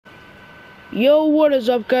Yo, what is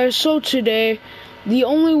up, guys? So today, the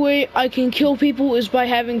only way I can kill people is by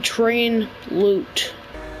having train loot.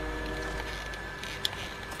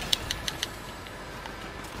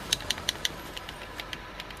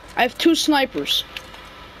 I have 2 snipers.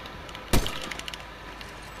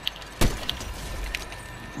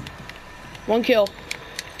 One kill.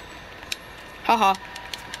 Haha.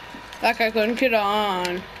 That guy couldn't get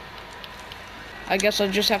on. I guess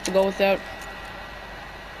I'll just have to go with that.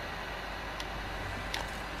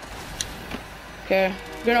 Okay,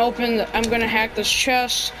 I'm gonna hack this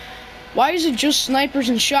chest. Why is it just snipers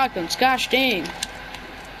and shotguns? Gosh dang.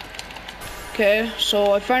 Okay,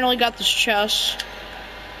 so I finally got this chest.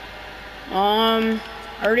 I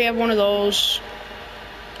already have one of those.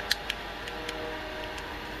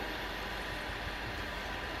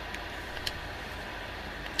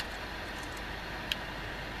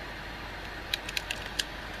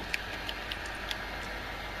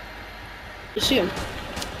 You see him?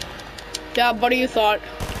 Yeah, buddy, you thought.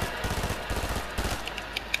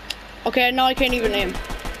 Okay, now I can't even aim.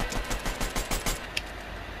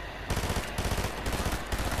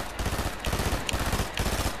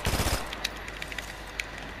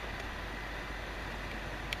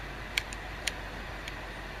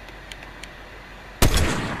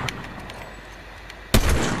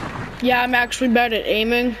 Yeah, I'm actually bad at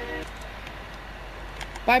aiming.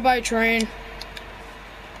 Bye-bye, train.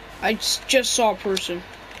 I just saw a person.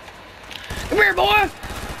 Come here, boy!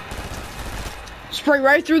 Spray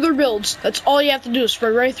right through their builds. That's all you have to do, is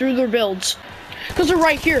spray right through their builds. Because they're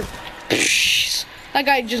right here. That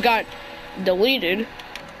guy just got deleted.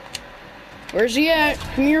 Where's he at?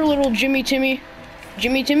 Come here, little Jimmy Timmy.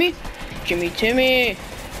 Jimmy Timmy? Jimmy Timmy.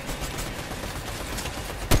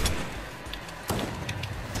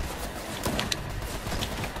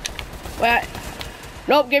 What?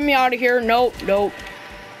 Nope, get me out of here. Nope, nope.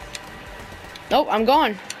 Nope, I'm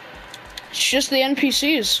gone. It's just the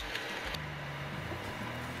NPCs.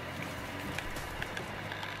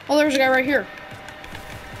 Oh, there's a guy right here.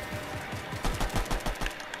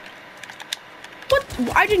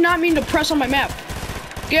 What? I did not mean to press on my map.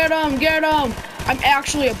 Get him, get him. I'm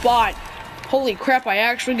actually a bot. Holy crap, I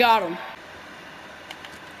actually got him.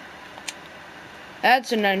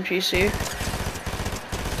 That's an NPC.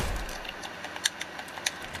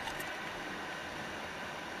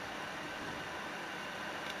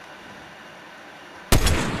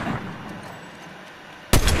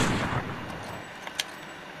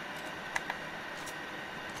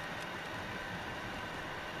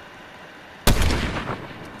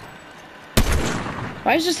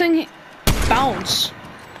 Why is this thing bounce?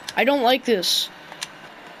 I don't like this.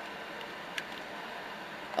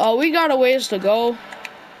 Oh, we got a ways to go.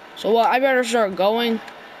 So I better start going.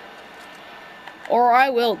 Or I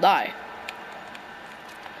will die.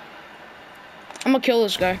 I'm gonna kill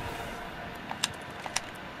this guy.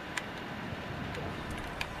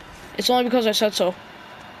 It's only because I said so.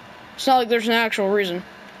 It's not like there's an actual reason.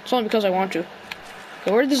 It's only because I want to.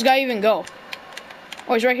 Okay, where did this guy even go?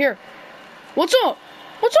 Oh, he's right here. What's up?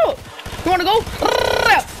 What's up? You wanna go?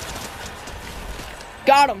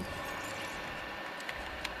 Got him.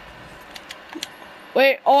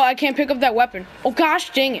 Wait, oh, I can't pick up that weapon. Oh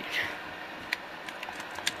gosh, dang it.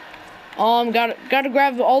 Gotta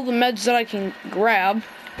grab all the meds that I can grab.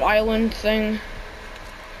 Island thing.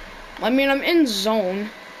 I mean, I'm in zone.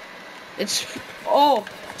 It's, oh,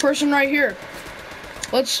 person right here.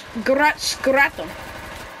 Let's scrat them.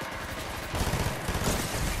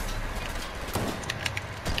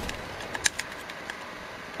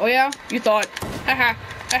 Oh yeah? You thought. Haha.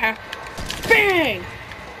 Haha. Bang!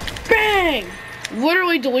 Bang!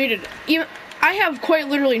 Literally deleted. Even I have quite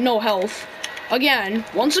literally no health. Again,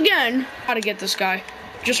 once again, how to get this guy.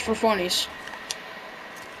 Just for funnies.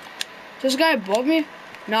 This guy above me?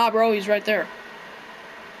 Nah, bro, he's right there.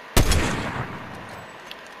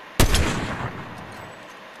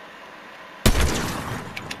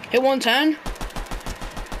 Hit 110.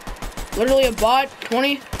 Literally a bot.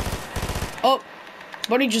 20. Oh.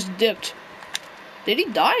 Buddy just dipped. Did he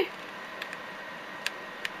die?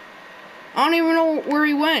 I don't even know where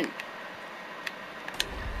he went.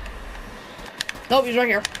 Nope, he's right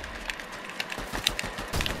here.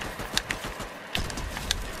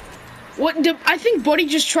 What? I think Buddy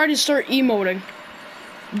just tried to start emoting.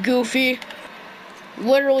 Goofy.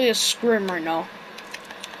 Literally a scrim right now.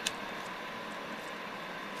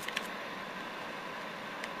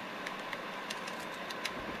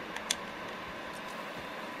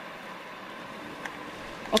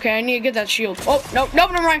 Okay, I need to get that shield. Oh, no,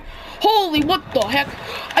 never mind. Holy, what the heck?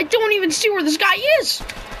 I don't even see where this guy is.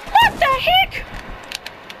 What the heck?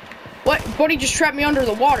 What? Buddy just trapped me under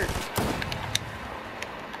the water.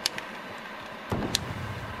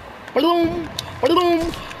 Ba-doom,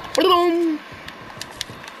 ba-doom, ba-doom.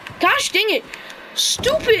 Gosh dang it.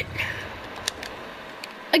 Stupid.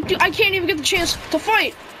 I can't even get the chance to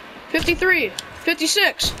fight. 53,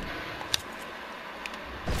 56.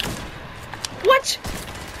 What?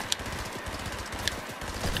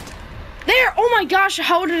 There! Oh my gosh,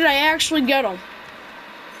 how did I actually get him?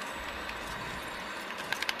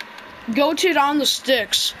 Goated on the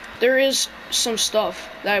sticks. There is some stuff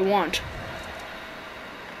that I want.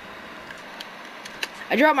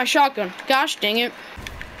 I dropped my shotgun. Gosh dang it.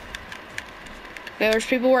 Okay, there's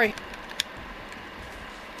people where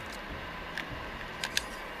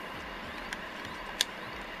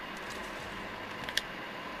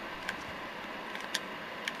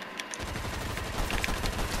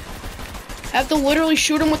I have to literally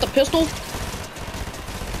shoot him with a pistol.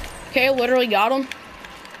 Okay, literally got him.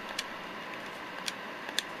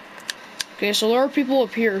 Okay, so there are people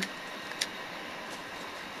up here.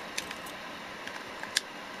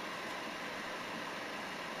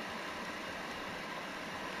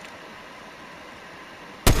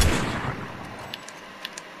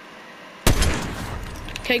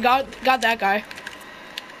 Okay, got that guy.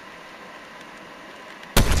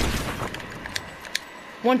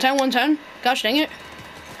 110, 110. Gosh dang it.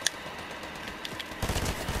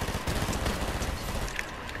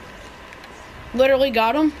 Literally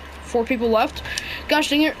got him. 4 people left. Gosh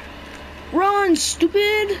dang it. Run,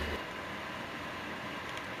 stupid.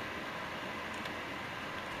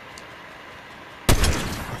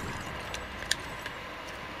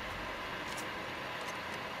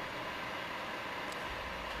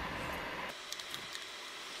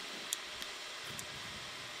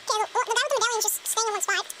 Just staying in one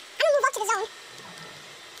spot. I'm gonna move up to the zone.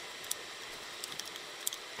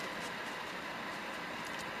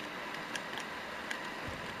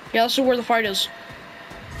 Yeah, let's see where the fight is.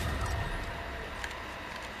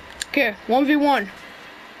 Okay, 1v1.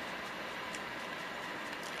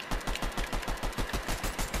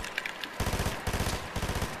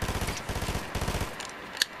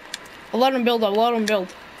 I'll let him build, I'll let him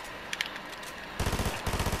build.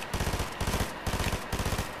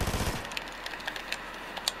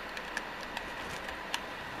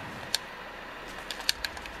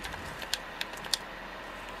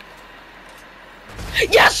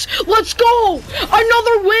 Yes! Let's go!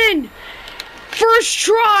 Another win! First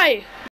try!